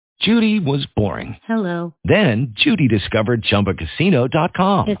Judy was boring. Hello. Then Judy discovered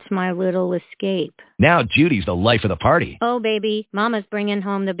ChumbaCasino.com. It's my little escape. Now Judy's the life of the party. Oh, baby, mama's bringing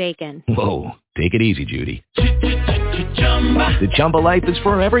home the bacon. Whoa, take it easy, Judy. The Chumba life is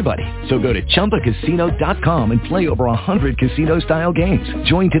for everybody. So go to ChumbaCasino.com and play over 100 casino-style games.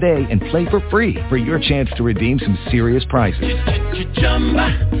 Join today and play for free for your chance to redeem some serious prizes.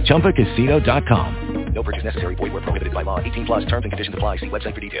 ChumbaCasino.com. No purchase necessary. Void where prohibited by law. 18 plus terms and conditions apply. See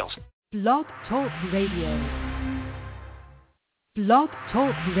website for details. Blog Talk Radio. Blog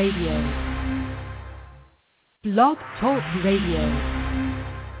Talk Radio. Blog Talk Radio.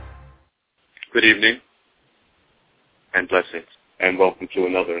 Good evening and blessings, and welcome to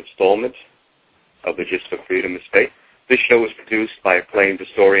another installment of the Gist of Freedom Estate. This show is produced by acclaimed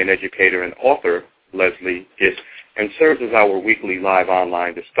historian, educator, and author Leslie Gist, and serves as our weekly live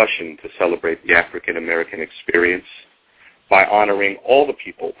online discussion to celebrate the African American experience by honoring all the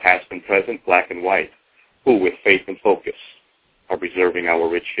people, past and present, black and white, who, with faith and focus, are preserving our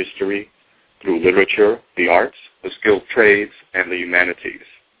rich history through literature, the arts, the skilled trades, and the humanities.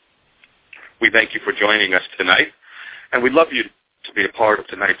 We thank you for joining us tonight, and we'd love you to be a part of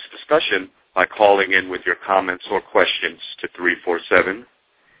tonight's discussion by calling in with your comments or questions to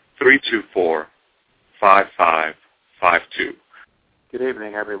 347-324-5552. Good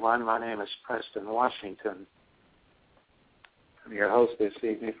evening, everyone. My name is Preston Washington. I'm your host this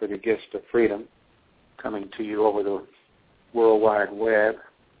evening for the Gist of Freedom, coming to you over the World Wide Web.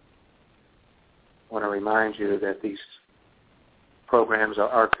 I want to remind you that these programs are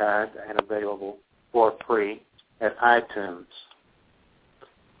archived and available for free at iTunes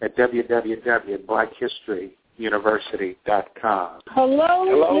at www.blackhistoryuniversity.com.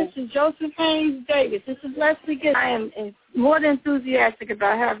 Hello, this is Joseph Haynes Davis. This is Leslie Gibb. I am more than enthusiastic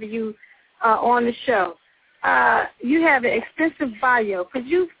about having you on the show. You have an extensive bio. Could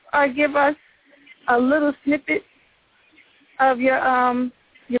you give us a little snippet of your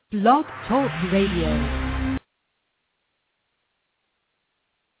Blog Talk Radio.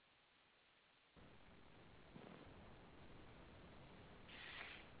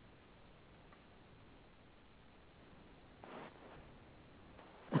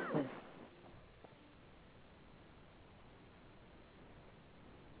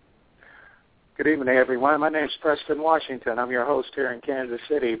 Good evening, everyone. My name is Preston Washington. I'm your host here in Kansas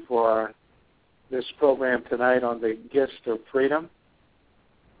City for this program tonight on the Gist of Freedom.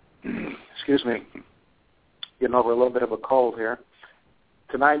 Excuse me, getting over a little bit of a cold here.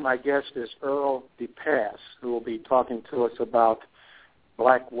 Tonight my guest is Earl DePass, who will be talking to us about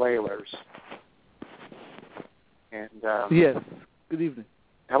black whalers. And yes, good evening.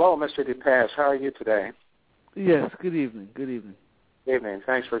 Hello, Mr. DePass. How are you today? Yes, good evening. Good evening. Good evening.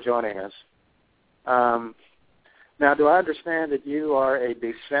 Thanks for joining us. Now, do I understand that you are a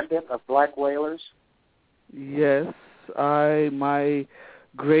descendant of black whalers? Yes, my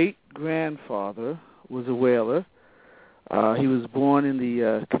great-grandfather was a whaler. He was born in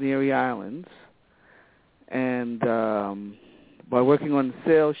the Canary Islands, and by working on the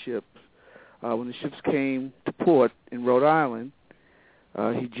sail ships, when the ships came to port in Rhode Island,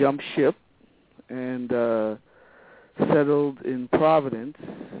 he jumped ship and settled in Providence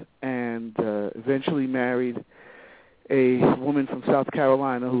and eventually married a woman from South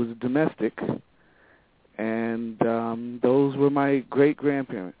Carolina who was a domestic, and those were my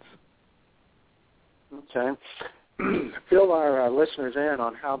great-grandparents. Okay. Fill our listeners in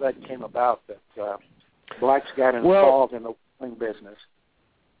on how that came about, that blacks got involved in the whaling business.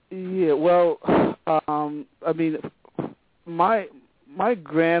 Yeah, well, I mean, my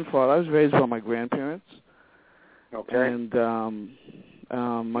grandfather, I was raised by my grandparents. Okay. And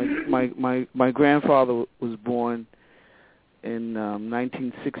my grandfather was born in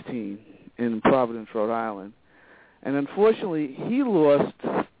 1916 in Providence, Rhode Island. And unfortunately, he lost,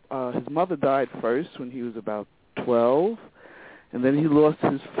 his mother died first when he was about 12, and then he lost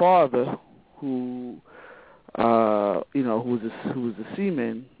his father, who was a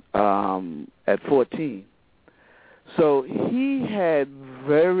seaman at 14. So he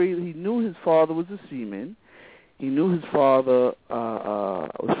knew his father was a seaman. He knew his father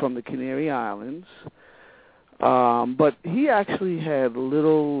was from the Canary Islands, but he actually had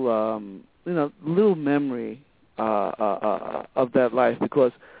little memory of that life,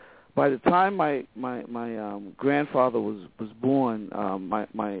 because by the time my grandfather was born,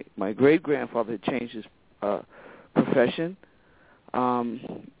 my great grandfather had changed his profession.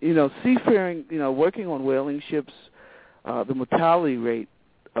 Seafaring, working on whaling ships, the mortality rate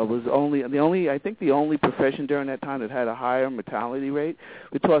was the only profession during that time that had a higher mortality rate.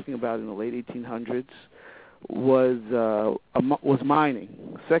 We're talking about in the late 1800s. Was was mining.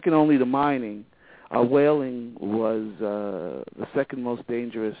 Second only to mining, whaling was the second most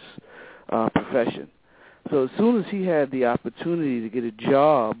dangerous profession. So as soon as he had the opportunity to get a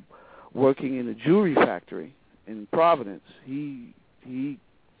job working in a jewelry factory in Providence, he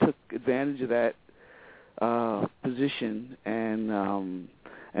took advantage of that position,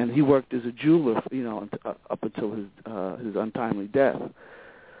 and he worked as a jeweler, up until his untimely death.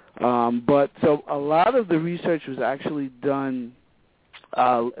 But so a lot of the research was actually done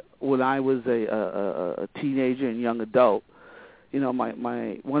when I was a teenager and young adult.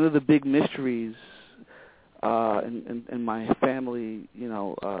 My one of the big mysteries in my family,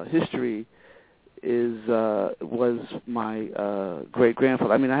 history was my great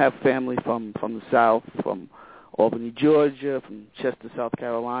grandfather. I mean, I have family from the South, from Albany, Georgia, from Chester, South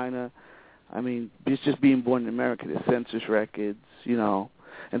Carolina. I mean, it's just being born in America. There's census records,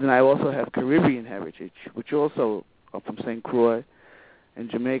 and then I also have Caribbean heritage, which also are from St. Croix and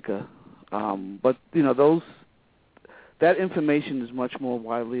Jamaica. But that information is much more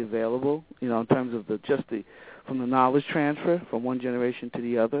widely available, in terms of from the knowledge transfer from one generation to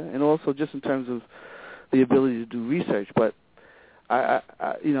the other, and also just in terms of the ability to do research. But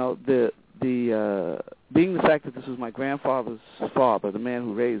being the fact that this was my grandfather's father, the man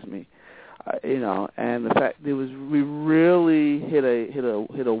who raised me, and the fact we really hit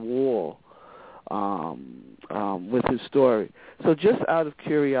a wall with his story. So just out of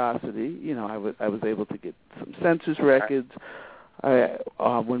curiosity, I was able to get some census records.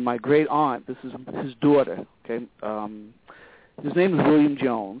 When my great aunt, this is his daughter, okay, his name is William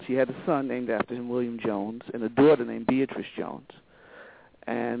Jones. He had a son named after him, William Jones, and a daughter named Beatrice Jones.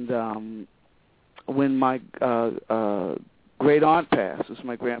 And when my great aunt passed, this is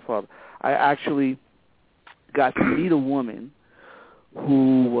my grandfather, I actually got to meet a woman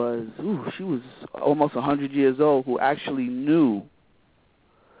who was, she was almost 100 years old, who actually knew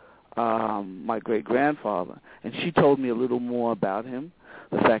my great-grandfather. And she told me a little more about him,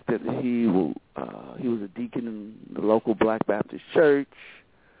 the fact that he was a deacon in the local Black Baptist church.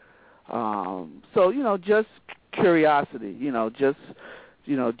 So, just curiosity,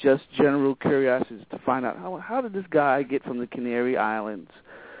 just general curiosity to find out how did this guy get from the Canary Islands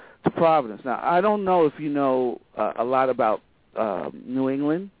to Providence. Now, I don't know if you know a lot about New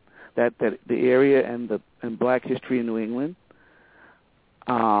England, that the area and Black history in New England.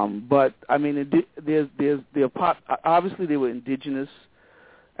 But I mean, obviously there were indigenous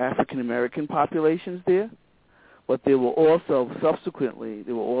African American populations there, but there were also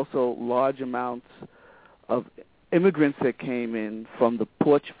large amounts of immigrants that came in from the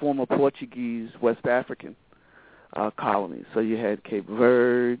former Portuguese West African colonies. So you had Cape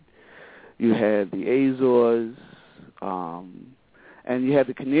Verde, you had the Azores, and you had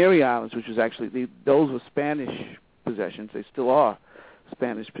the Canary Islands, which was actually those were Spanish possessions. They still are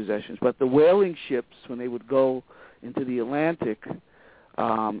Spanish possessions. But the whaling ships, when they would go into the Atlantic,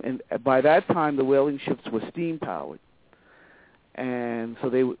 and by that time the whaling ships were steam powered, and so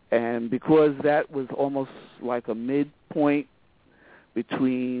because that was almost like a midpoint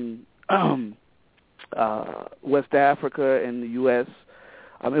between West Africa and the U.S.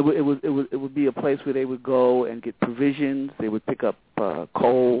 It would be a place where they would go and get provisions. They would pick up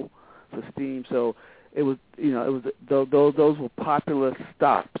coal for steam. So those were popular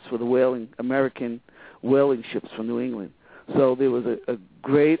stops for the American whaling ships from New England. So there was a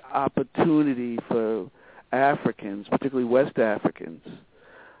great opportunity for Africans, particularly West Africans,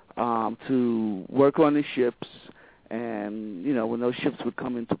 to work on the ships. And when those ships would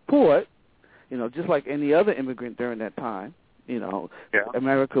come into port, just like any other immigrant during that time,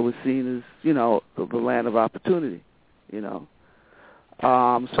 America was seen as the land of opportunity.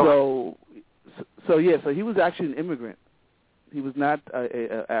 So he was actually an immigrant. He was not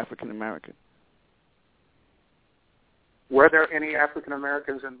a African American. Were there any African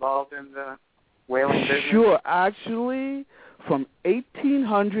Americans involved in the whaling business? Sure. Actually, from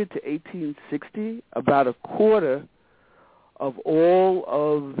 1800 to 1860, about a quarter of all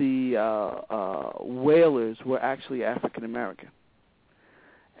of the whalers were actually African American.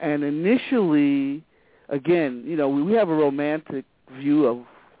 And initially, again, we have a romantic view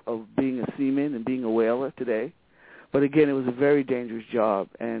of being a seaman and being a whaler today. But again, it was a very dangerous job.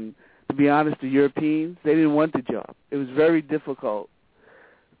 And to be honest, the Europeans, they didn't want the job. It was very difficult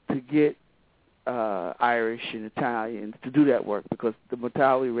to get Irish and Italians to do that work because the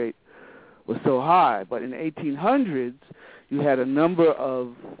mortality rate was so high. But in the 1800s, you had a number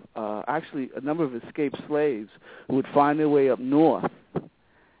of escaped slaves who would find their way up north.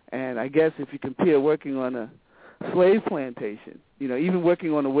 And I guess if you compare working on a slave plantation, even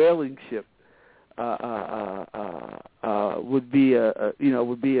working on a whaling ship, would be a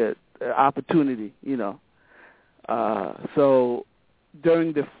opportunity, So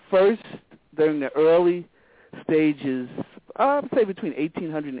during the early stages, I would say between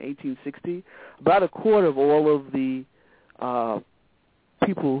 1800 and 1860, about a quarter of all of the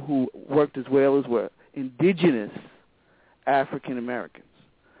people who worked as whalers were indigenous African Americans.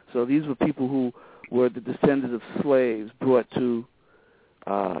 So these were people who were the descendants of slaves brought to,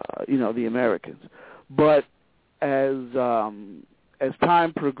 the Americans. But as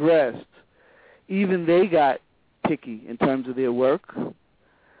time progressed, even they got picky in terms of their work,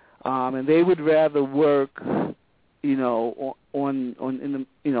 and they would rather work, on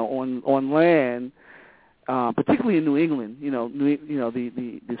land, particularly in New England.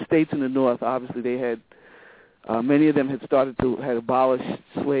 The states in the North. Obviously, they had many of them had abolished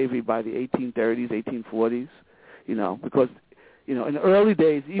slavery by the 1830s, 1840s. Because in the early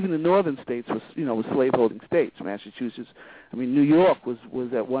days, even the northern states were slaveholding states. Massachusetts, New York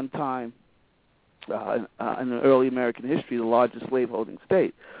was at one time in the early American history the largest slaveholding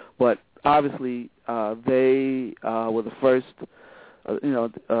state. But obviously, they were the first,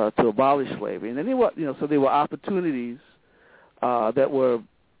 to abolish slavery. And then so there were opportunities that were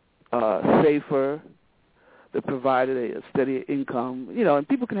safer, that provided a steady income. And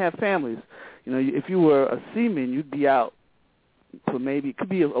people can have families. If you were a seaman, you'd be out for it could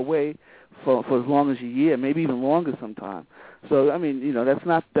be away for as long as a year, maybe even longer sometime. So that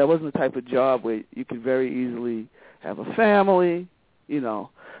wasn't the type of job where you could very easily have a family.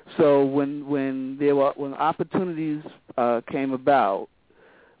 So when opportunities came about,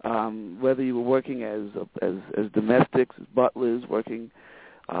 whether you were working as domestics, as butlers, working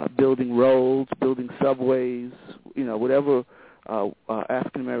building roads, building subways, whatever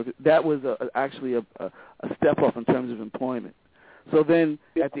African American, that was actually a step up in terms of employment. So then,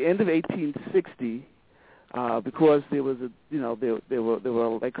 at the end of 1860, because there was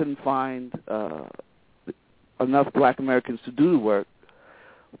they couldn't find enough Black Americans to do the work,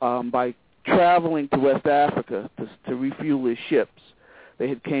 by traveling to West Africa to refuel their ships, they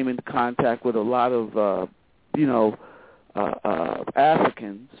had came into contact with a lot of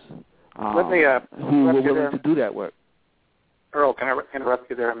Africans who were willing to do that work. Earl, can I interrupt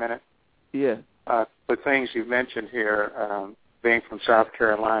you there a minute? Yeah. The things you've mentioned here, being from South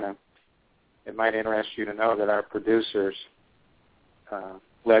Carolina, it might interest you to know that our producers,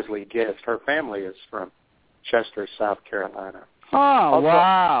 Leslie Gift, her family is from Chester, South Carolina. Oh, also,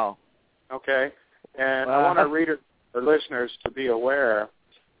 wow. Okay. And I want our readers or listeners to be aware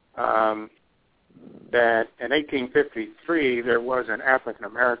that in 1853 there was an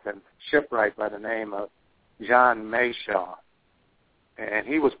African-American shipwright by the name of John Mayshaw. And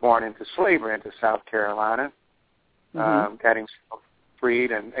he was born into slavery into South Carolina, got himself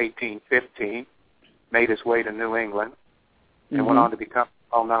freed in 1815, made his way to New England, and went on to become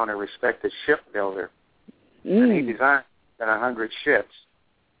a well-known and respected shipbuilder. And he designed 100 ships.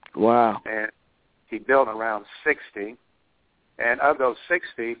 Wow. And he built around 60. And of those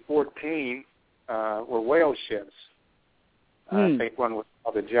 60, 14 were whale ships. I think one was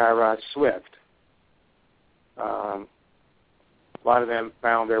called the Girard Swift. A lot of them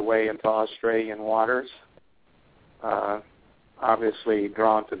found their way into Australian waters, obviously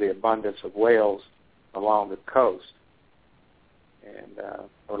drawn to the abundance of whales along the coast. And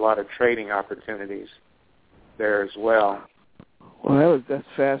a lot of trading opportunities there as well. Well, that's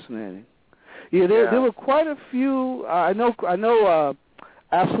fascinating. Yeah, there were quite a few. I know.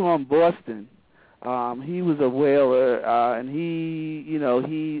 Absalom Boston. He was a whaler, and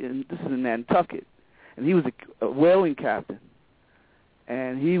and this is in Nantucket, and he was a whaling captain,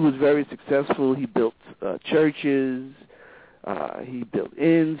 and he was very successful. He built churches, he built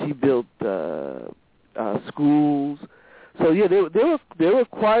inns, he built schools. So yeah, there were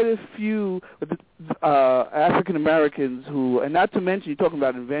quite a few African Americans who, and not to mention, you're talking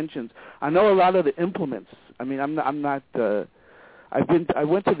about inventions. I know a lot of the implements. I mean, I'm not. I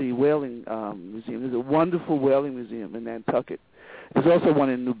went to the whaling museum. There's a wonderful whaling museum in Nantucket. There's also one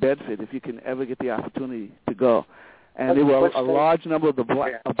in New Bedford, if you can ever get the opportunity to go. And there were a large number of the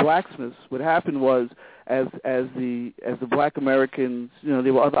blacksmiths. What happened was, as the Black Americans,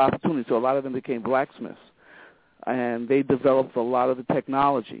 there were other opportunities. So a lot of them became blacksmiths, and they developed a lot of the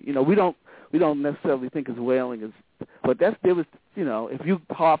technology. We don't necessarily think of whaling as, but there was if you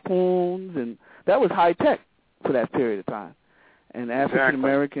harpoons, and that was high tech for that period of time. And African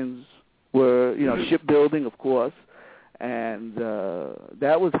Americans were shipbuilding, of course, and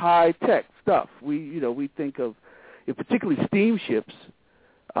that was high tech stuff. We think of, particularly steamships.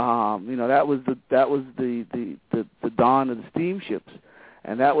 That was the dawn of the steamships,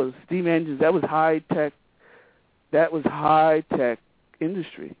 And that was steam engines. That was high-tech. That was high-tech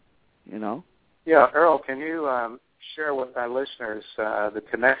industry, you know. Yeah, Earl, can you share with our listeners the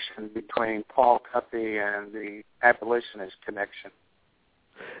connection between Paul Cuffey and the abolitionist connection?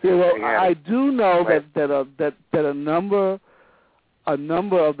 Yeah, well, I do know that a number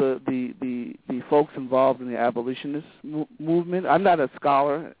of the folks involved in the abolitionist movement. I'm not a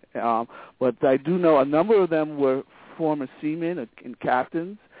scholar, but I do know a number of them were former seamen and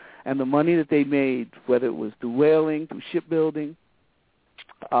captains, and the money that they made, whether it was through whaling, through shipbuilding,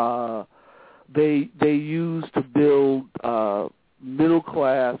 they used to build middle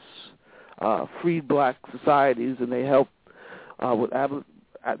class, free black societies, and they helped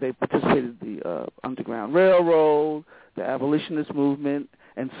they participated in the Underground Railroad, the abolitionist movement,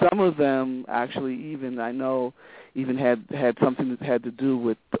 and some of them actually even had something that had to do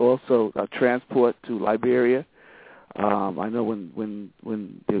with also transport to Liberia. I know when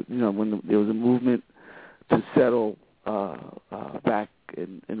there was a movement to settle back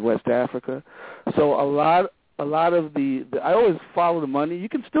in West Africa. So a lot of the I always follow the money. You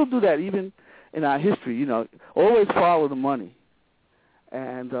can still do that even in our history. You know, always follow the money.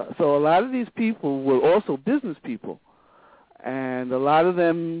 And so a lot of these people were also business people. And a lot of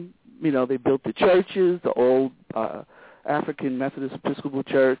them, you know, they built the churches, the old African Methodist Episcopal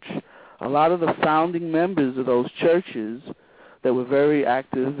Church. A lot of the founding members of those churches that were very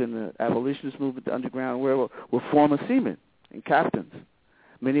active in the abolitionist movement, the Underground Railroad, were former seamen and captains.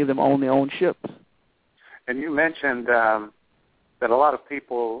 Many of them own their own ships. And you mentioned that a lot of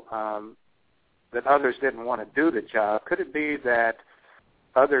people, that others didn't want to do the job. Could it be that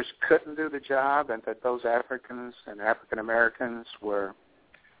others couldn't do the job and that those Africans and African Americans were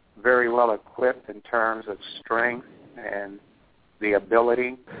very well equipped in terms of strength and the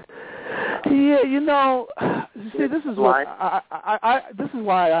ability? Yeah, you know, see, this is what this is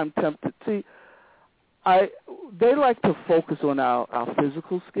why I'm tempted. See, they like to focus on our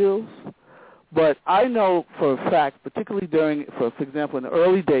physical skills, but I know for a fact, particularly for example, in the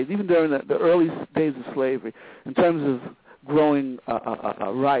early days, even during the early days of slavery, in terms of growing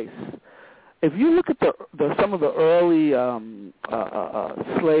rice. If you look at some of the early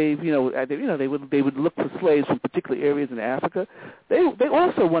slave, they would look for slaves from particular areas in Africa. They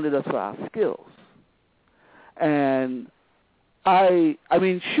also wanted us for our skills, and I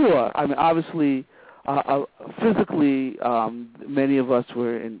mean, sure. I mean, obviously, physically, many of us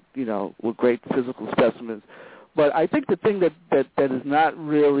were were great physical specimens. But I think the thing that is not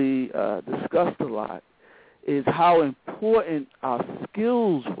really discussed a lot is how important our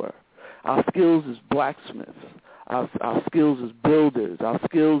skills were. Our skills as blacksmiths, our skills as builders, our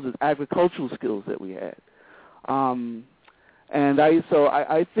skills as agricultural skills that we had. And I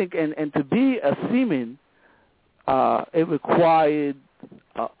think, and to be a seaman, it required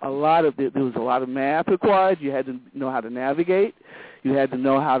a lot of, there was a lot of math required. You had to know how to navigate. You had to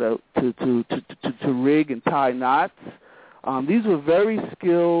know how to rig and tie knots. These were very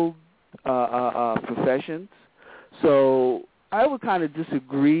skilled professions. So I would kind of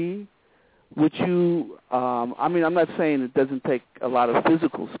disagree with you. I mean, I'm not saying it doesn't take a lot of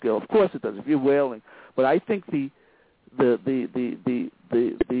physical skill. Of course it does if you're whaling. But I think the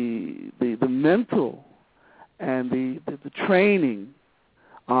mental and the training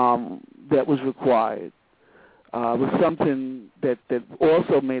that was required was something that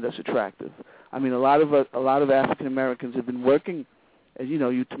also made us attractive. I mean, a lot of African Americans have been working, as you know,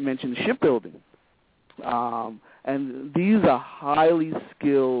 you mentioned shipbuilding, and these are highly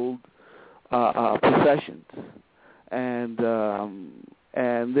skilled professions. And I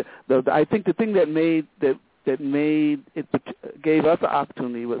think the thing that made it gave us the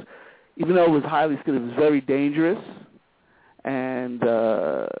opportunity was, even though it was highly skilled, it was very dangerous. And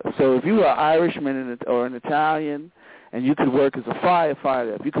so if you were an Irishman or an Italian, and you could work as a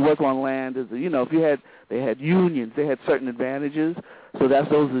firefighter, if you could work on land as if they had unions, they had certain advantages. So those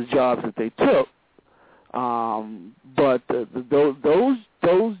are the jobs that they took. But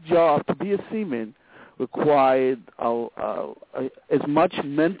those jobs, to be a seaman, required as much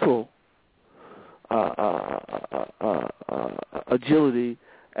mental agility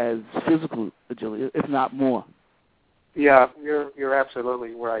as physical agility, if not more. Yeah, you're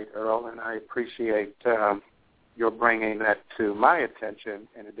absolutely right, Earl, and I appreciate your bringing that to my attention,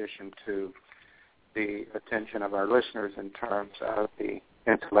 in addition to the attention of our listeners, in terms of the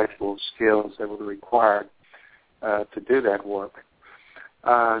intellectual skills that were required to do that work.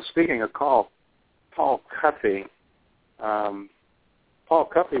 Speaking of Paul Cuffey, Paul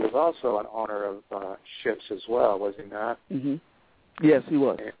Cuffey was also an owner of ships as well, was he not? Mm-hmm. Yes, he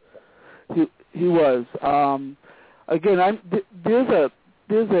was. He was. Again,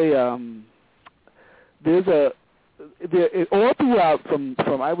 all throughout from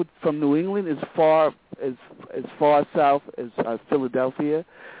New England as far south as Philadelphia,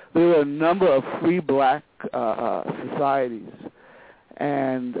 there were a number of free black societies,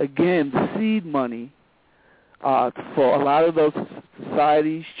 and again, seed money for a lot of those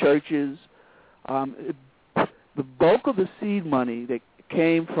societies, churches. The bulk of the seed money that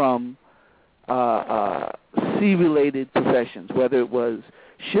came from sea-related professions, whether it was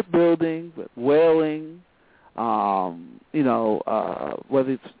shipbuilding, whaling,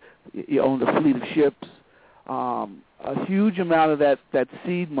 whether it's you owned a fleet of ships, a huge amount of that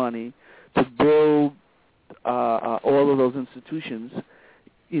seed money to build all of those institutions,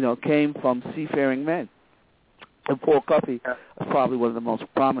 came from seafaring men. And Paul Cuffey is probably one of the most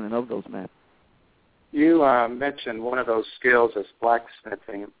prominent of those men. You mentioned one of those skills is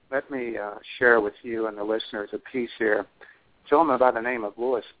blacksmithing. Let me share with you and the listeners a piece here. A gentleman by the name of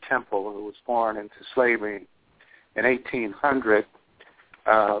Lewis Temple, who was born into slavery in 1800,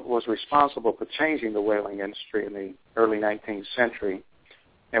 was responsible for changing the whaling industry in the early 19th century.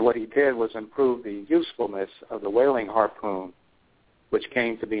 And what he did was improve the usefulness of the whaling harpoon, which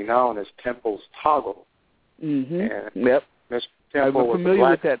came to be known as Temple's toggle. Mm-hmm. Yep. Mr. Temple I'm familiar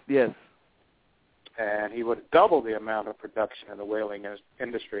with that, yes. And he would double the amount of production in the whaling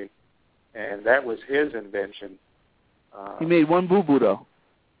industry, and that was his invention. He made one boo-boo, though.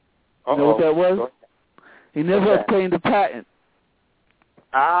 You know what that was? He never obtained a patent.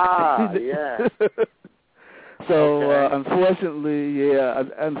 Ah, yeah. So,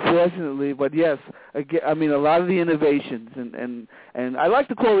 unfortunately, but yes, again, I mean, a lot of the innovations, and I like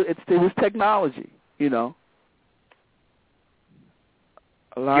to call it was technology,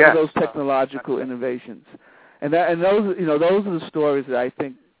 A lot of those technological innovations, and those are the stories that I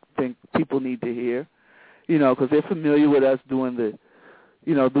think people need to hear, because they're familiar with us doing the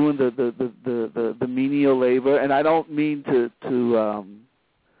menial labor, and I don't mean to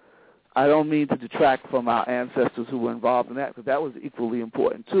detract from our ancestors who were involved in that, because that was equally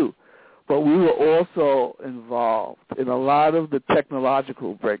important too. But we were also involved in a lot of the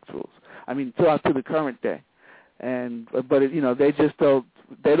technological breakthroughs. I mean, to the current day,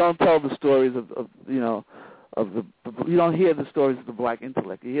 they don't tell the stories of you don't hear the stories of the black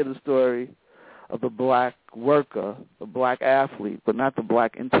intellect. You hear the story of the black worker, the black athlete, but not the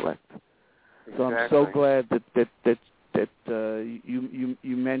black intellect. Exactly. So I'm so glad that you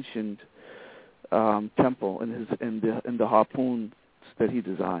mentioned Temple and the harpoons that he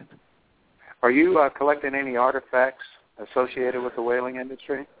designed. Are you collecting any artifacts associated with the whaling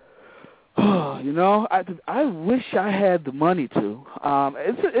industry? I wish I had the money to.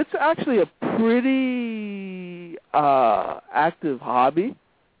 It's actually a pretty active hobby,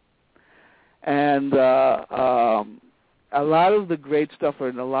 and a lot of the great stuff are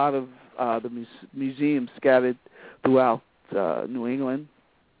in a lot of the museums scattered throughout New England.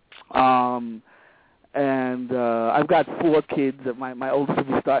 And I've got 4 kids. My oldest will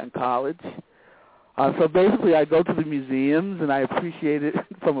be starting college. So basically, I go to the museums and I appreciate it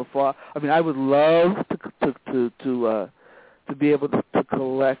from afar. I mean, I would love to be able to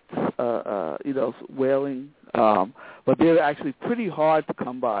collect, whaling, but they're actually pretty hard to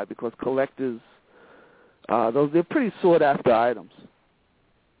come by because collectors, they're pretty sought after items.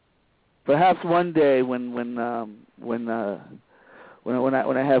 Perhaps one day when I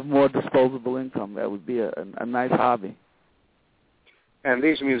have more disposable income, that would be a nice hobby. And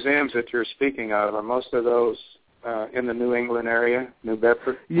these museums that you're speaking of, are most of those in the New England area, New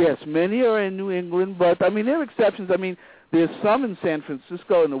Bedford? Yes, many are in New England, but, I mean, there are exceptions. I mean, there's some in San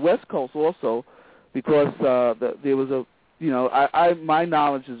Francisco and the West Coast also, because there was my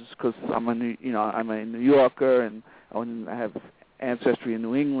knowledge is because I'm a New Yorker and I have ancestry in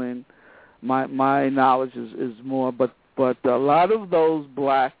New England. My knowledge is more, but a lot of those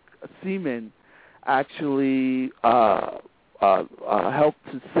black seamen actually helped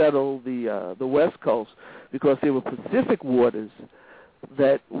to settle the West Coast because there were Pacific waters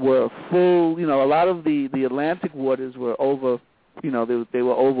that were full. A lot of the Atlantic waters were over. They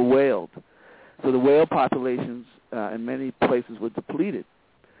were over whaled, so the whale populations in many places were depleted.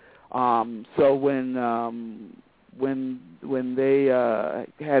 So when they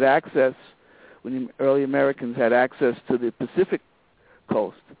had access, when the early Americans had access to the Pacific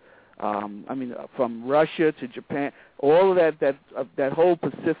coast. From Russia to Japan, all of that whole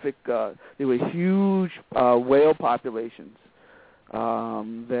Pacific, there were huge whale populations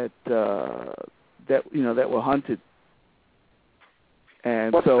that were hunted,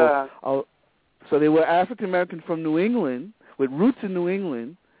 and so there were African Americans from New England with roots in New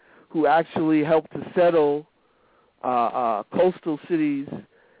England who actually helped to settle coastal cities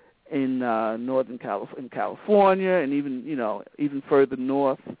in Northern California, and even further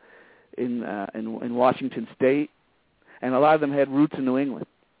north in Washington State, and a lot of them had roots in New England.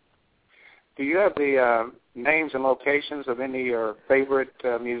 Do you have the names and locations of any of your favorite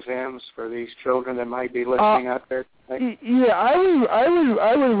museums for these children that might be listening out there? Yeah, I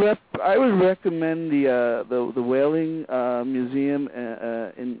would recommend the Whaling Museum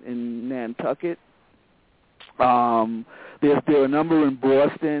in Nantucket. There are a number in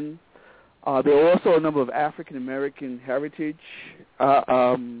Boston. There are also a number of African American heritage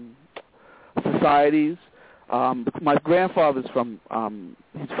societies. My grandfather's from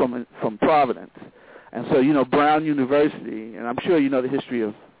Providence, and so Brown University, and I'm sure you know the history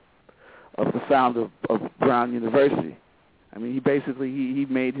of the founder of Brown University. I mean, he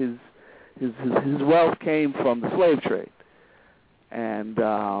made his wealth came from the slave trade, and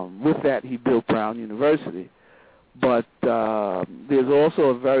with that he built Brown University. But there's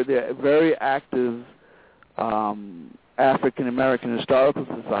also very active African American historical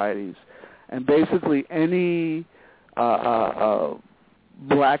societies, and basically any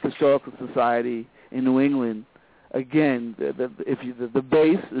black historical society in New England. Again, the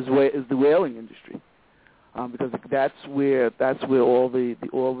base is the whaling industry, because that's where all of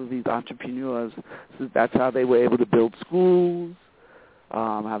these entrepreneurs. That's how they were able to build schools,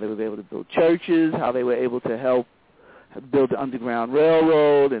 how they were able to build churches, how they were able to help build the Underground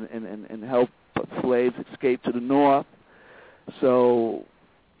Railroad and help slaves escape to the north. So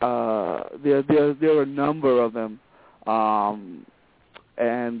there are a number of them.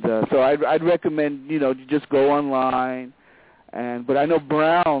 So I'd recommend you just go online, but I know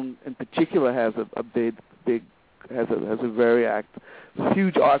Brown in particular has a very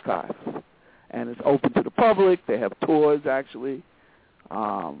huge archive, and it's open to the public. They have tours actually,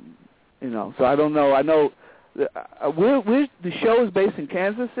 So I don't know. I know where the show is based in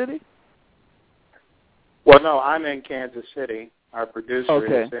Kansas City. Well, no, I'm in Kansas City. Our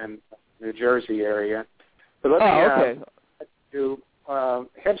producer is in New Jersey area. But let me do.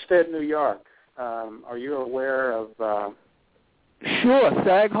 Hempstead, New York. Are you aware of? Sure,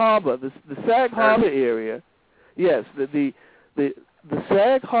 Sag Harbor. The Sag Harbor area. Yes, the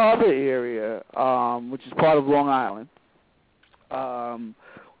Sag Harbor area, which is part of Long Island.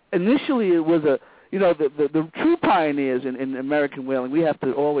 Initially, it was the true pioneers in American whaling. We have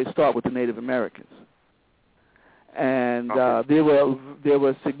to always start with the Native Americans, and there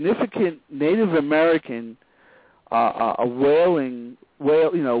were significant Native American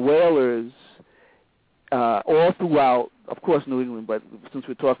whalers all throughout, of course, New England, but since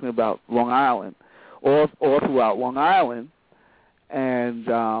we're talking about Long Island, all throughout Long Island. And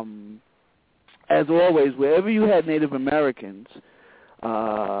as always, wherever you had Native Americans,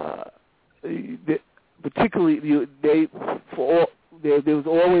 particularly there was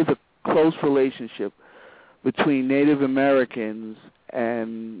always a close relationship between Native Americans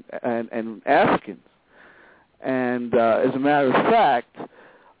and Africans. And as a matter of fact,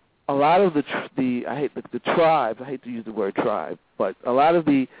 a lot of the tribes, I hate to use the word tribe, but a lot of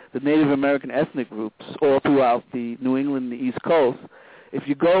the Native American ethnic groups all throughout the New England and the East Coast, if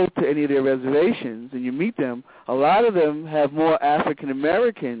you go to any of their reservations and you meet them, a lot of them have more African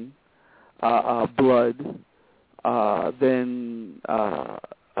American blood than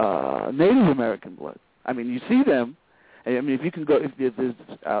Native American blood. I mean, you see them. I mean, if you can go, if there's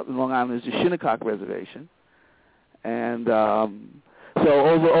Long Island, there's the Shinnecock Reservation. And so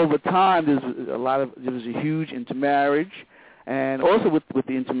over time, there was a huge intermarriage, and also with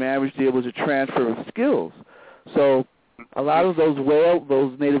the intermarriage, there was a transfer of skills. So a lot of those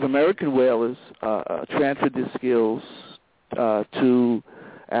Native American whalers transferred their skills to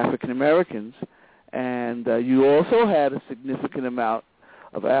African Americans, and you also had a significant amount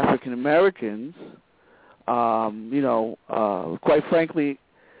of African Americans. Quite frankly,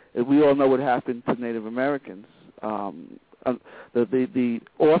 we all know what happened to Native Americans.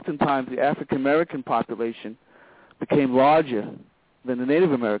 Oftentimes the African American population became larger than the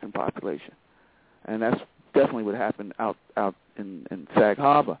Native American population, and that's definitely what happened out in Sag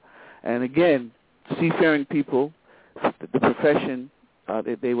Harbor. And again, seafaring people, the profession,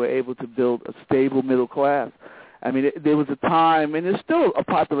 they were able to build a stable middle class. I mean, there was a time, and there's still a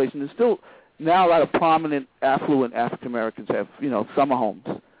population. There's still now a lot of prominent, affluent African Americans have summer homes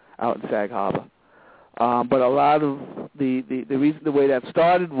out in Sag Harbor. But a lot of the reason the way that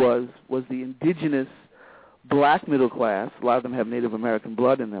started was the indigenous black middle class. A lot of them have Native American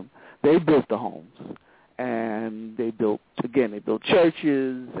blood in them. They built the homes, and they built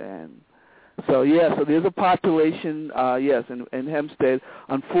churches, and so there's a population, in Hempstead.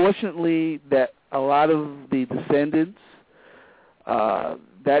 Unfortunately, that a lot of the descendants,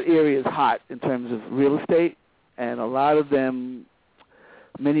 that area is hot in terms of real estate, and a lot of them,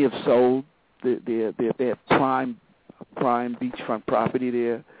 many have sold their prime beachfront property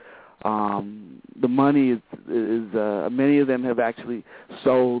there. The money is many of them have actually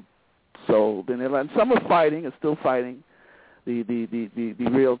sold, and some are still fighting the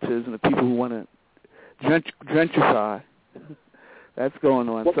realtors and the people who want to gentrify. That's going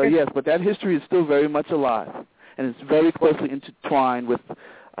on. Okay. So yes, but that history is still very much alive, and it's very closely intertwined with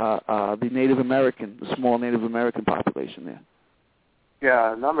the Native American, the small Native American population there.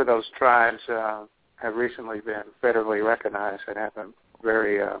 Yeah, a number of those tribes have recently been federally recognized and have a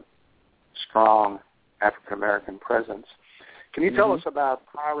very strong African American presence. Can you tell us about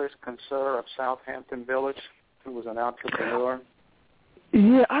Horace Conser of Southampton Village, who was an entrepreneur?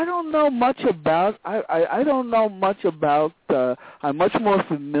 Yeah, I don't know much about. I don't know much about. I'm much more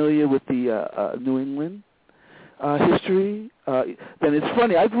familiar with the New England history. Then it's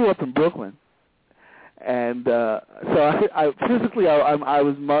funny. I grew up in Brooklyn, and so I physically I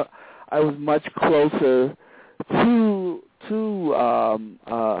was much closer to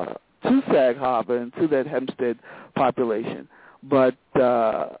Sag Harbor and to that Hempstead population. But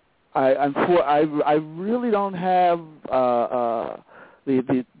I really don't have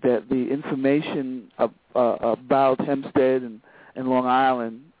the information about Hempstead and Long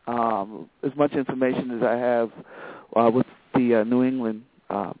Island, as much information as I have with the New England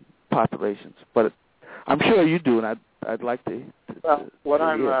populations. But I'm sure you do, and I'd like to.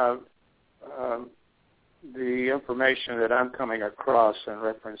 The information that I'm coming across in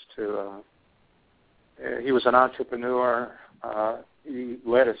reference to, he was an entrepreneur. He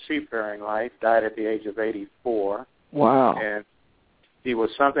led a seafaring life, died at the age of 84. Wow. And he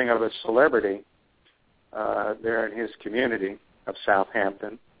was something of a celebrity there in his community of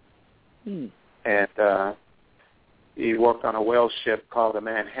Southampton. And he worked on a whale ship called the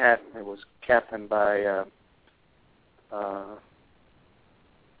Manhattan. It was captained by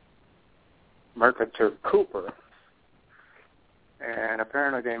Mercator Cooper. And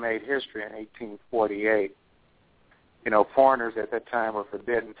apparently they made history in 1848. You know, foreigners at that time were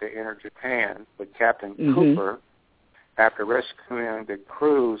forbidden to enter Japan, but Captain Cooper, after rescuing the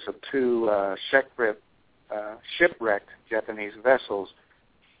crews of two shipwrecked Japanese vessels,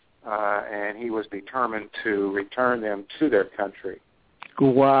 and he was determined to return them to their country.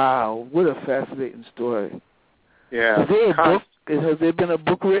 Wow, what a fascinating story. Yeah. Has there been a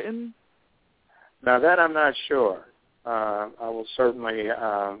book written? Now, that I'm not sure. I will certainly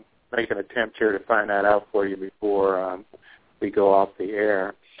make an attempt here to find that out for you before we go off the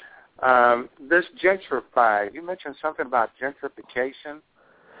air. This gentrified, you mentioned something about gentrification.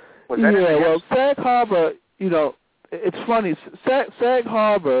 Was that well, Sag Harbor, you know, it's funny. Sag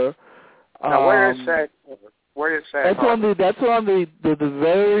Harbor. Now, where is Sag Harbor? That's on the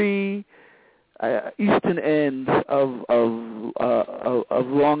very eastern end of Long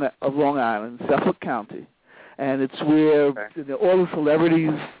Island, Suffolk County, and it's where all the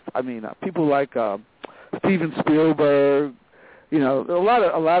celebrities. I mean, people like Steven Spielberg. You know, a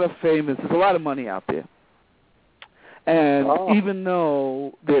lot of famous. There's a lot of money out there, and even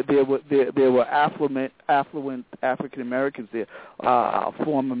though there were affluent African Americans there,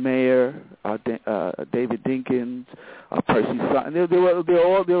 former mayor David Dinkins, Percy Sutton. There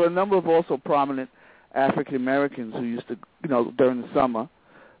were a number of also prominent African Americans who used to, you know, during the summer,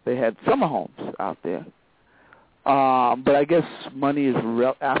 they had summer homes out there. But I guess money is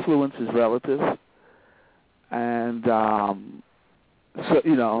affluence is relative, and so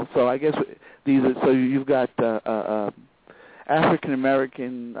you know. So I guess these are. So you've got African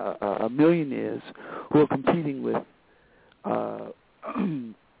American millionaires who are competing with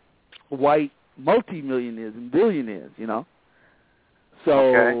white multi-millionaires and billionaires. You know.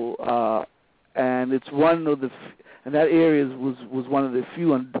 So and it's one of the and that area was one of the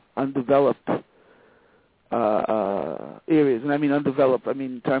few undeveloped areas, and I mean undeveloped. I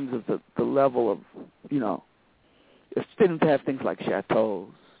mean in terms of the level of, you know, it didn't have things like chateaus,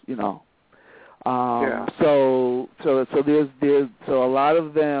 you know. So there's a lot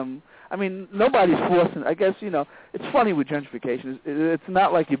of them. I mean, nobody's forcing. I guess, you know, it's funny with gentrification. It's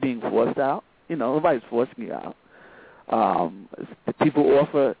not like you're being forced out. You know, nobody's forcing you out. People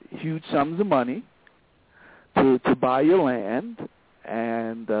offer huge sums of money to buy your land,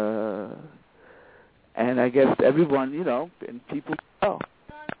 and I guess everyone, you know, and people know.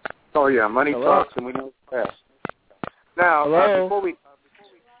 Oh yeah, money talks, and we know best. Now, before we,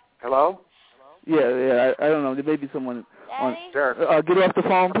 hello? Yeah, I don't know. There may be someone on. Sure. Get off the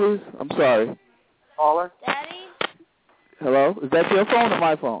phone, please. I'm sorry. Caller? Daddy? Hello? Is that your phone or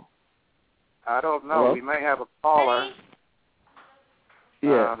my phone? I don't know. Hello? We may have a caller.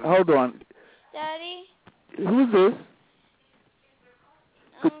 Yeah, hold on. Daddy? Who's this?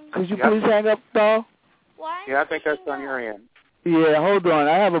 Could you please hang up, doll? Why? Yeah, I think that's on your end. Yeah, hold on.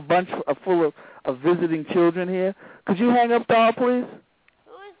 I have a bunch full of visiting children here. Could you hang up, doll, please?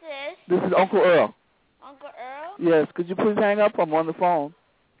 Who is this? This is Uncle Earl. Uncle Earl? Yes, could you please hang up? I'm on the phone.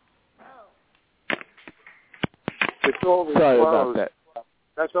 Oh. Before we Sorry close, about that.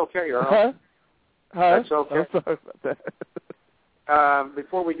 That's okay, Earl. Huh? That's okay. I'm sorry about that.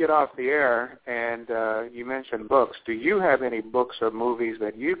 Before we get off the air, and you mentioned books, do you have any books or movies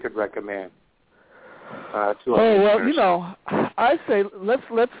that you could recommend to our well, listeners? I say let's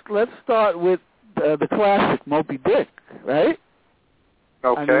start with the classic Moby Dick, right?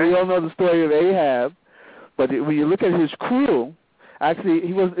 Okay. I mean, we all know the story of Ahab, but when you look at his crew,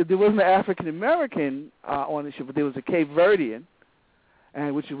 actually, there wasn't an African American on the ship, but there was a Cape Verdean,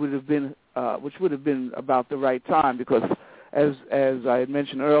 and which would have been about the right time, because as I had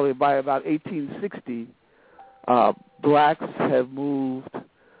mentioned earlier, by about 1860, blacks have moved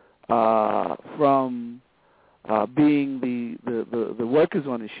from being the workers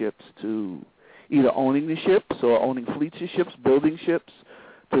on the ships to either owning the ships or owning fleets of ships, building ships,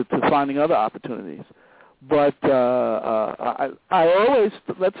 to finding other opportunities. But I always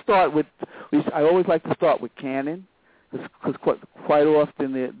like to start with canon, because quite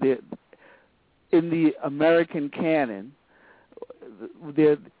often in the American canon,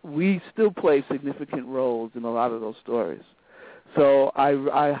 we still play significant roles in a lot of those stories. So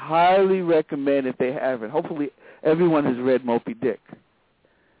I highly recommend, if they haven't, hopefully everyone has read Moby Dick.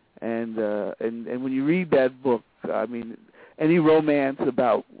 And when you read that book, I mean, any romance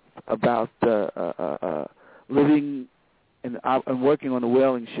about living and working on a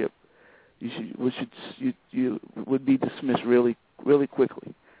whaling ship, you would be dismissed really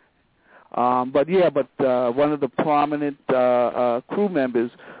quickly. But one of the prominent crew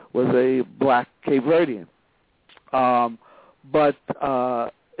members was a black Cape Verdean. But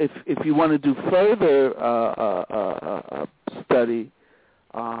if you want to do further study,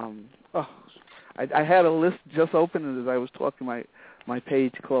 I had a list just open, and as I was talking, my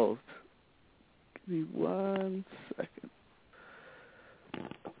page closed. Give me 1 second.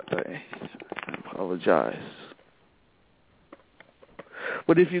 I apologize.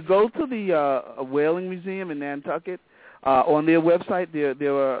 But if you go to the Whaling Museum in Nantucket, on their website, there's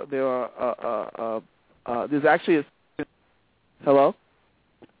actually a... Hello?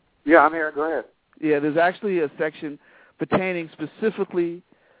 Yeah, I'm here. Go ahead. Yeah, there's actually a section pertaining specifically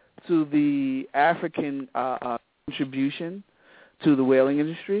to the African contribution to the whaling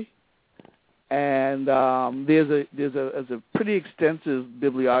industry, and there's a pretty extensive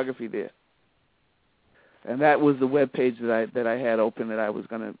bibliography there. And that was the web page that I had open that I was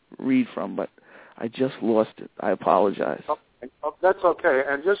going to read from, but I just lost it. I apologize. Oh, that's okay.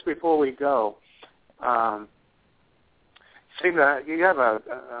 And just before we go, seem that you have a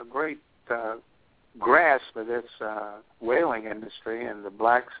great grasp of this whaling industry and the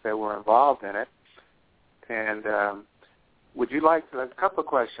blacks that were involved in it. And would you like to, a couple of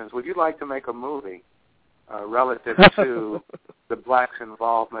questions, would you like to make a movie relative to the blacks'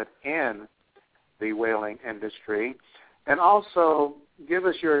 involvement in the whaling industry? And also give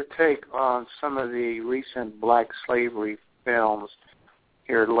us your take on some of the recent black slavery films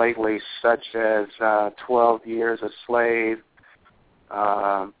here lately, such as 12 Years a Slave,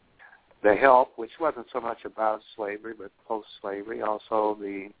 The Help, which wasn't so much about slavery, but post-slavery. Also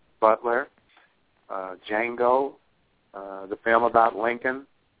The Butler, Django, the film about Lincoln.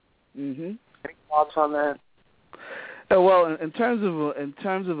 Mm-hmm. Any thoughts on that? Well, in terms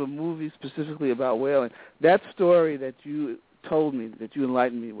of a movie specifically about whaling, that story that you told me, that you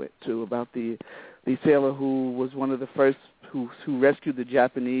enlightened me to about the sailor who was one of the first who rescued the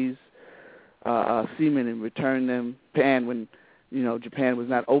Japanese seamen and returned them to Japan when Japan was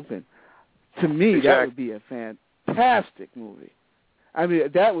not open. To me, exactly. That would be a fantastic movie. I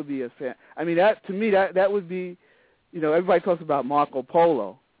mean, that would be that would be, everybody talks about Marco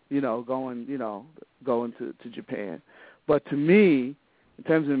Polo, going to Japan. But to me, in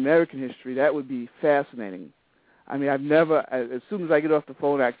terms of American history, that would be fascinating. I mean, as soon as I get off the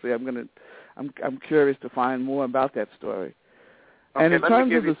phone, actually, I'm curious to find more about that story. Okay, and in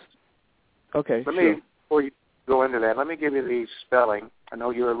terms of before you go into that, let me give you the spelling. I know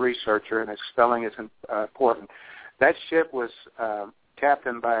you're a researcher, and spelling is important. That ship was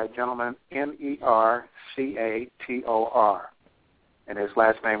captained by a gentleman, Mercator, and his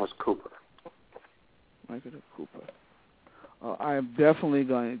last name was Cooper. Mercator Cooper. I am definitely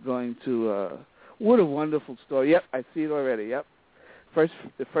going to. What a wonderful story! Yep, I see it already. Yep,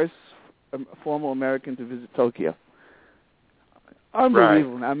 the first former American to visit Tokyo.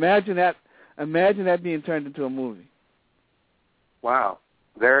 Unbelievable. Right. Now imagine that being turned into a movie. Wow,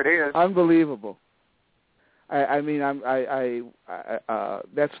 there it is. Unbelievable. I mean,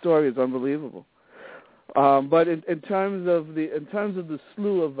 that story is unbelievable. But in terms of the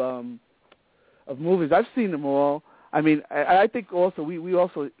slew of movies, I've seen them all. I mean, I think also we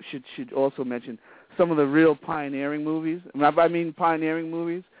also should also mention some of the real pioneering movies. And I mean pioneering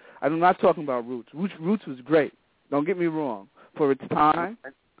movies. I'm not talking about Roots. Roots was great. Don't get me wrong, for its time.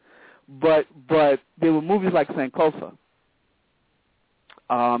 But there were movies like Sankofa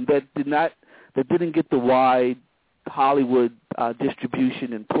that didn't get the wide Hollywood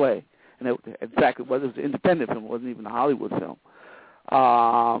distribution and play. And in fact, it was an independent film. It wasn't even a Hollywood film.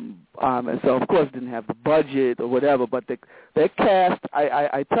 And so, of course, didn't have the budget or whatever. But their cast,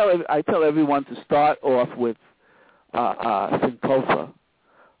 I tell everyone to start off with Sankofa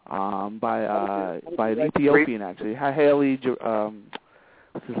by an Ethiopian, actually. Haile,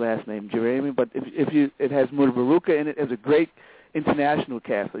 what's his last name? Jeremy. But it has Mutabaruka in it. It's a great international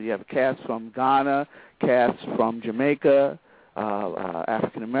cast. So you have a cast from Ghana, cast from Jamaica,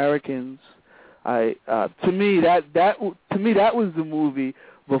 African Americans. To me that was the movie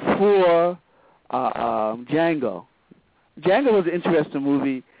before Django. Django was an interesting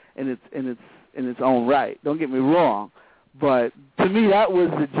movie in its own right. Don't get me wrong, but to me that was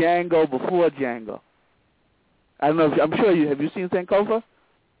the Django before Django. I don't know. I'm sure have you seen Sankofa?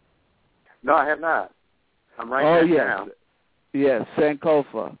 No, I have not. I'm writing that down. Yes,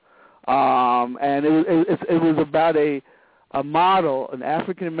 Sankofa. And it was about a model, an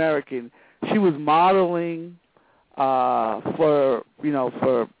African American. She was modeling for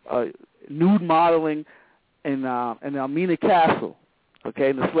nude modeling in Elmina Castle, okay,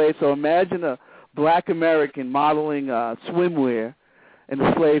 in the slave. So imagine a black American modeling swimwear in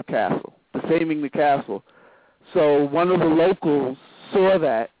the slave castle, defaming the castle. So one of the locals saw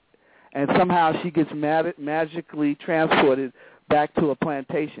that, and somehow she gets magically transported back to a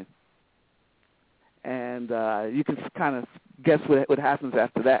plantation. And you can kind of guess what happens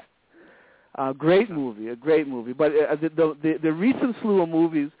after that. A great movie. But the recent slew of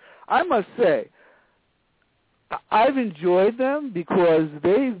movies, I must say, I've enjoyed them because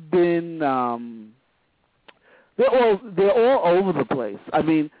they've been they're all over the place. I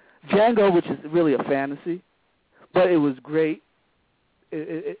mean, Django, which is really a fantasy, but it was great.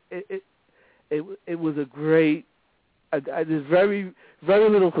 It was a great. There's very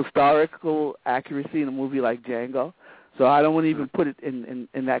little historical accuracy in a movie like Django, so I don't want to even put it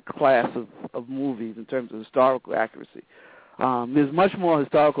in that class of movies in terms of historical accuracy. There's much more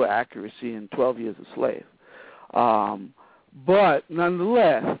historical accuracy in 12 Years a Slave, but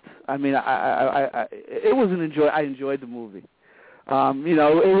nonetheless, I mean, it was I enjoyed the movie.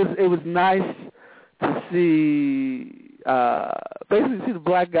 It was nice to see basically see the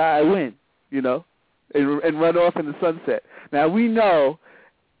black guy win, and run off in the sunset. Now we know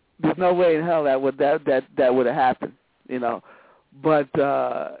there's no way in hell that would have happened, But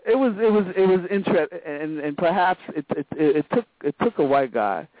it was interesting, and perhaps it took a white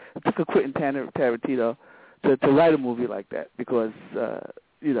guy, it took a Quentin Tarantino to write a movie like that because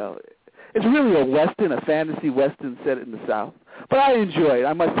it's really a fantasy western set in the South. But I enjoyed.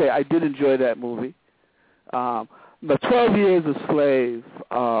 I must say I did enjoy that movie. But 12 Years a Slave.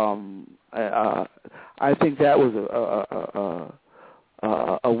 I think that was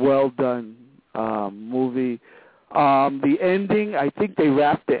a well done movie. The ending, I think they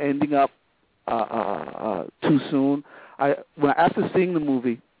wrapped the ending up too soon. After seeing the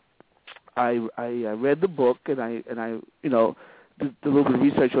movie, I read the book and I did a little bit of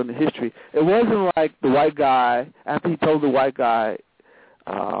research on the history. It wasn't like the white guy after he told the white guy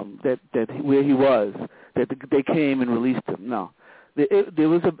that where he was that they came and released him. No.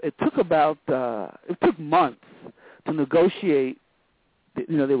 It took months to negotiate.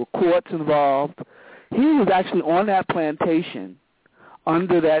 There were courts involved. He was actually on that plantation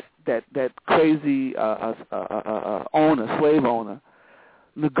under that crazy slave owner,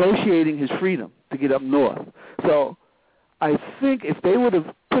 negotiating his freedom to get up north. So I think if they would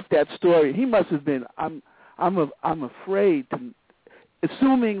have put that story, he must have been. I'm afraid to,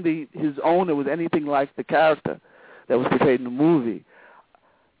 assuming his owner was anything like the character that was portrayed in the movie.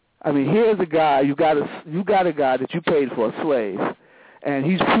 I mean, here's a guy, you got a guy that you paid for, a slave, and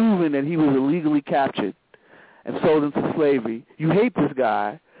he's proven that he was illegally captured and sold into slavery. You hate this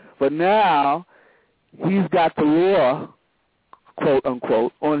guy, but now he's got the law, quote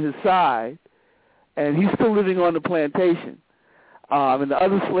unquote, on his side, and he's still living on the plantation. And the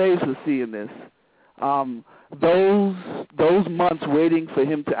other slaves are seeing this. Those months waiting for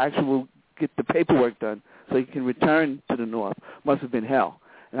him to actually get the paperwork done so he can return to the North must have been hell.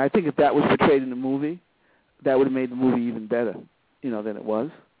 And I think if that was portrayed in the movie, that would have made the movie even better, than it was.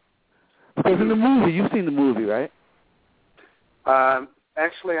 Because in the movie, you've seen the movie, right?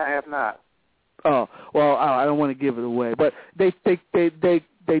 Actually, I have not. Oh, well, I don't want to give it away, but they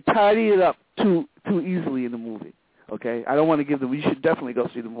tidy it up too easily in the movie. Okay, I don't want to give them. You should definitely go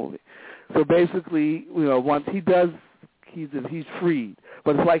see the movie. So basically, once he does, he's freed.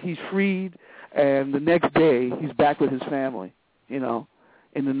 But it's like he's freed, and the next day he's back with his family.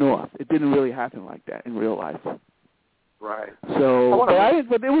 In the North. It didn't really happen like that in real life. Right. So,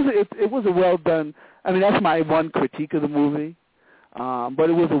 but it was a well done. I mean, that's my one critique of the movie. But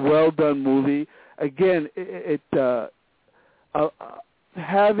it was a well done movie. Again,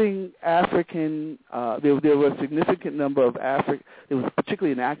 having African. There were a significant number of African. There was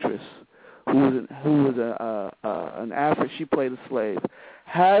particularly an actress who was an African. She played a slave.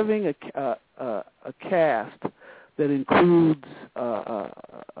 Having a cast that includes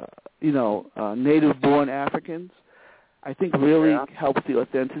native-born Africans, I think really helps the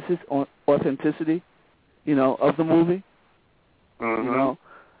authenticity, of the movie. Mm-hmm.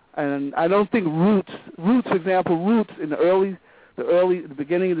 And I don't think Roots, for example, in the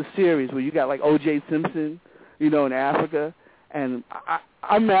beginning of the series where you got like O.J. Simpson, in Africa, and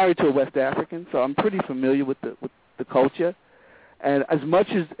I'm married to a West African, so I'm pretty familiar with the culture. And as much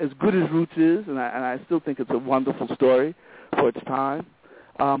as good as Roots is, and I still think it's a wonderful story for its time,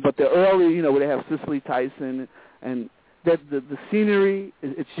 but the early, where they have Cicely Tyson, and that the scenery,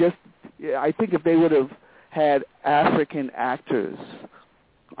 it's just, I think if they would have had African actors,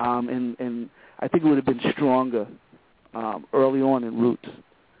 and I think it would have been stronger early on in Roots,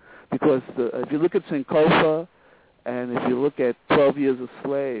 because if you look at Sankofa, and if you look at 12 Years a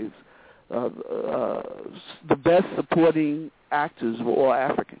Slave, the best supporting actors were all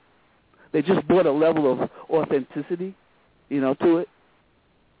African. They just brought a level of authenticity, to it,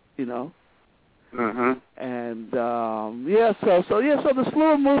 Mm-hmm. And so the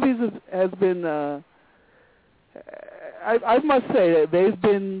slew of movies has been. I must say that they've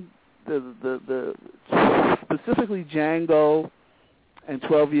been the specifically Django and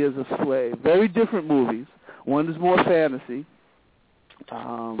 12 Years a Slave, very different movies. One is more fantasy.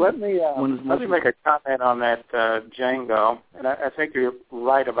 Let me make a comment on that Django, and I think you're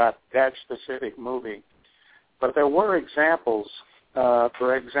right about that specific movie. But there were examples.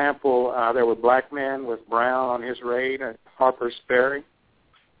 For example, there were black men with Brown on his raid at Harper's Ferry,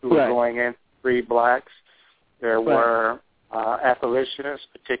 who were going in to free blacks. There were abolitionists,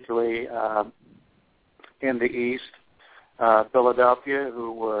 particularly in the East, Philadelphia,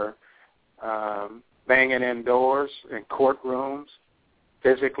 who were banging indoors in courtrooms,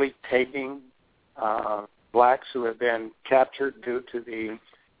 physically taking blacks who had been captured due to the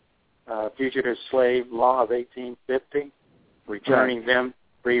fugitive slave law of 1850, returning them to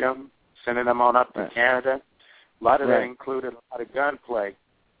freedom, sending them on up to Canada. A lot of that included a lot of gunplay.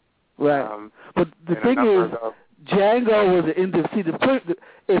 Right. But the thing is, Django was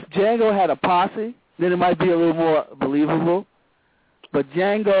if Django had a posse, then it might be a little more believable. But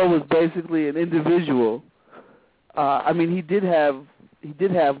Django was basically an individual. I mean, he did have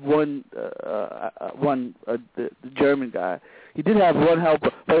one the German guy. He did have one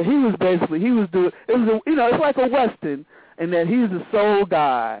helper, but he was doing. It's like a Western, in that he's the sole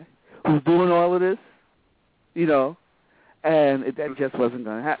guy who's doing all of this, and that just wasn't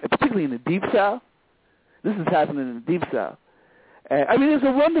going to happen, particularly in the Deep South. This is happening in the Deep South. And, I mean, it's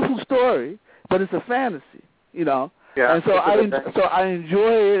a wonderful story, but it's a fantasy, Yeah. And so I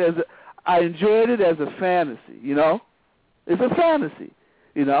enjoyed it as a fantasy, It's a fantasy,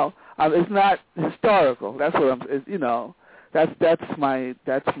 It's not historical. That's what That's my.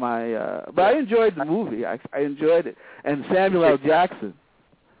 But I enjoyed the movie. I enjoyed it, and Samuel L. Jackson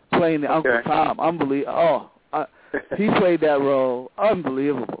playing the Uncle Tom, unbelievable. He played that role,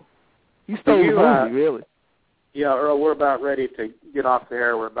 unbelievable. He stole the movie, really. Yeah, Earl, we're about ready to get off the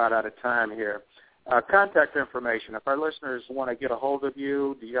air. We're about out of time here. Contact information. If our listeners want to get a hold of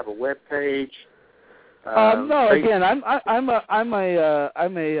you, do you have a web page? No. Again, I'm not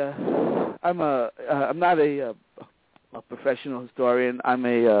a professional historian. I'm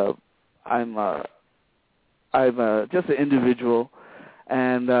just an individual.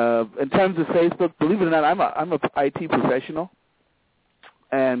 And in terms of Facebook, believe it or not, I'm a IT professional,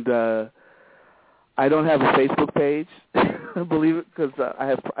 and I don't have a Facebook page. Believe it, because I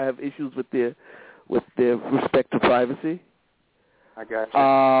have issues with their respect to privacy. I got you.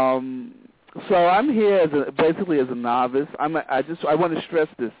 So I'm here basically as a novice. I want to stress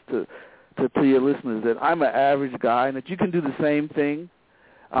this to your listeners, that I'm an average guy, and that you can do the same thing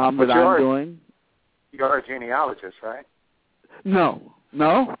I'm doing. You're a genealogist, right? No.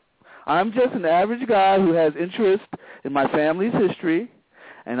 I'm just an average guy who has interest in my family's history,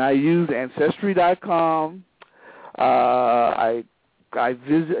 and I use Ancestry.com. I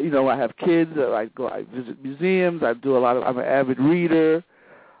visit, I have kids. I visit museums. I'm an avid reader.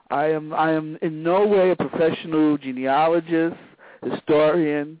 I am in no way a professional genealogist,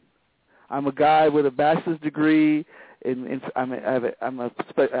 historian. I'm a guy with a bachelor's degree I have a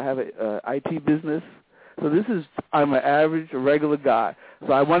IT business. So I'm an average, a regular guy.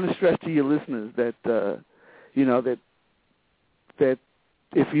 So I want to stress to your listeners that, that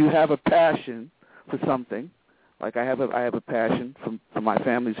if you have a passion for something, like I have a passion for my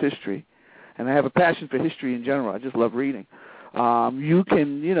family's history, and I have a passion for history in general. I just love reading. You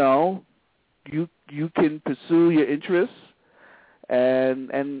can, you can pursue your interests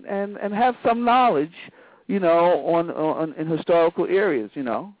and have some knowledge, on in historical areas,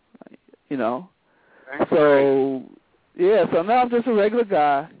 So, so now I'm just a regular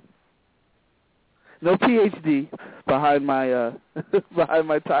guy. No PhD behind my behind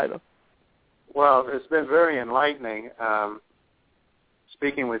my title. Well, it's been very enlightening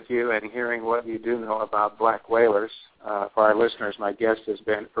speaking with you and hearing what you do know about black whalers. For our listeners, my guest has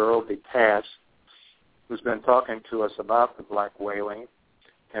been Earl DePass, who's been talking to us about the black whaling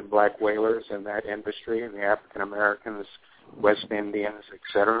and black whalers in that industry and the African Americans, West Indians, et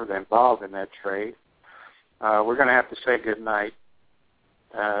cetera, involved in that trade. We're going to have to say good night.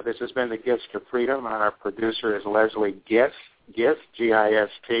 This has been the Gifts to Freedom, and our producer is Leslie Gist,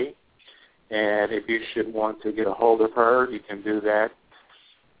 G-I-S-T. And if you should want to get a hold of her, you can do that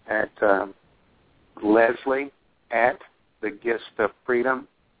at Leslie at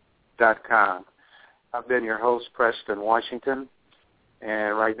thegiftsofreedom.com. I've been your host, Preston Washington,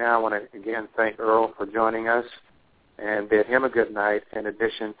 and right now I want to again thank Earl for joining us and bid him a good night in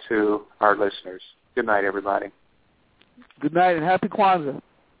addition to our listeners. Good night, everybody. Good night and happy Kwanzaa.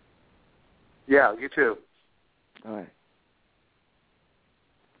 Yeah, you too. All right.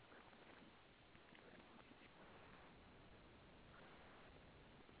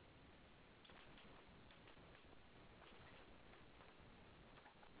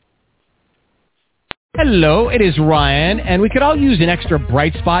 Hello, it is Ryan, and we could all use an extra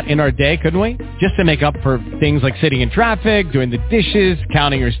bright spot in our day, couldn't we? Just to make up for things like sitting in traffic, doing the dishes,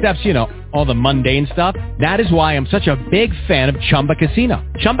 counting your steps, all the mundane stuff. That is why I'm such a big fan of Chumba Casino.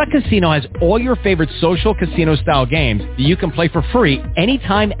 Chumba Casino has all your favorite social casino-style games that you can play for free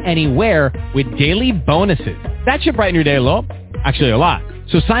anytime, anywhere with daily bonuses. That should brighten your day a little. Actually, a lot.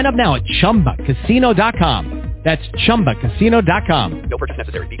 So sign up now at ChumbaCasino.com. That's ChumbaCasino.com. No purchase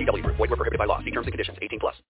necessary. VGW Group. Void where prohibited by law. See terms and conditions. 18+.